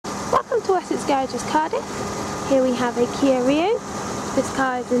Welcome to Wessex Garages Cardiff. Here we have a Kia Rio. This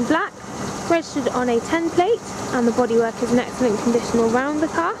car is in black, registered on a 10 plate, and the bodywork is in excellent condition all round the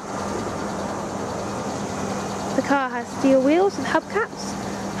car. The car has steel wheels with hubcaps.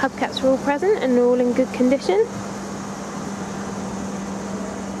 Hubcaps are all present and are all in good condition.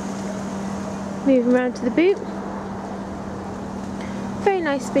 Moving around to the boot. Very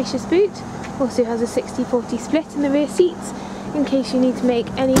nice spacious boot. Also has a 60-40 split in the rear seats in case you need to make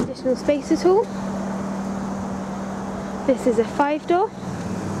any additional space at all. This is a 5-door.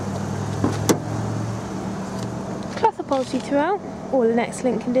 Cloth upholstery throughout, all in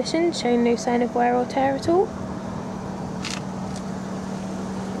excellent condition, showing no sign of wear or tear at all.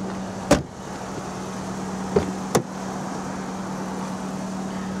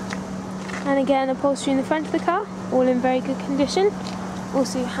 And again, upholstery in the front of the car, all in very good condition.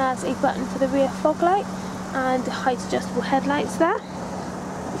 Also has a button for the rear fog light and height adjustable headlights there.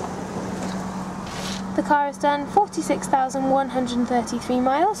 The car has done 46,133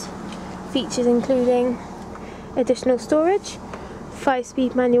 miles. Features including additional storage,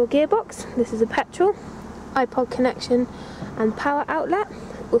 5-speed manual gearbox, this is a petrol, iPod connection and power outlet.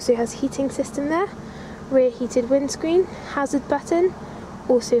 Also has heating system there, rear heated windscreen, hazard button,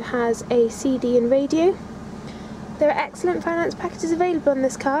 also has a CD and radio. There are excellent finance packages available on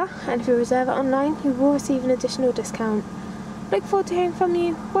this car, and if you reserve it online you will receive an additional discount. Look forward to hearing from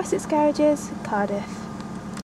you. Wessex Garages, Cardiff.